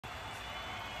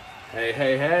Hey,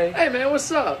 hey, hey. Hey, man, what's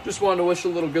up? Just wanted to wish a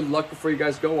little good luck before you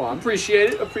guys go on.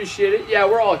 Appreciate it. Yeah,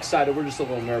 we're all excited. We're just a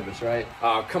little nervous, right?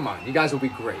 Oh, come on. You guys will be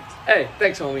great. Hey,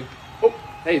 thanks, homie. Oh,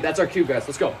 hey, that's our cue, guys.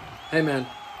 Let's go. Hey, man.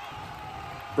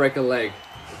 Break a leg.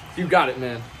 You got it,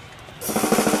 man.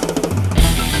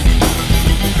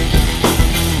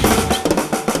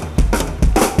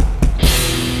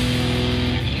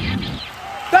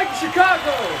 Thank you,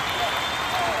 Chicago!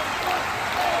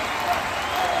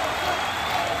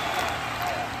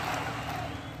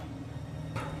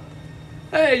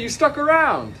 Hey, you stuck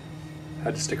around.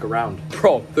 Had to stick around.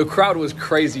 Bro, the crowd was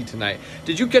crazy tonight.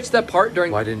 Did you catch that part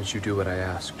during... Why didn't you do what I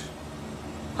asked?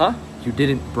 Huh? You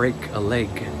didn't break a leg.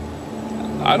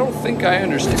 I don't think I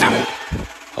understand.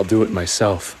 I'll do it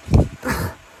myself.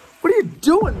 What are you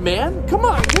doing, man? Come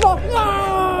on, get off.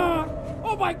 Ah!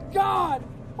 Oh my God!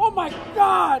 Oh my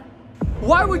God!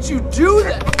 Why would you do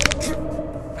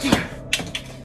that?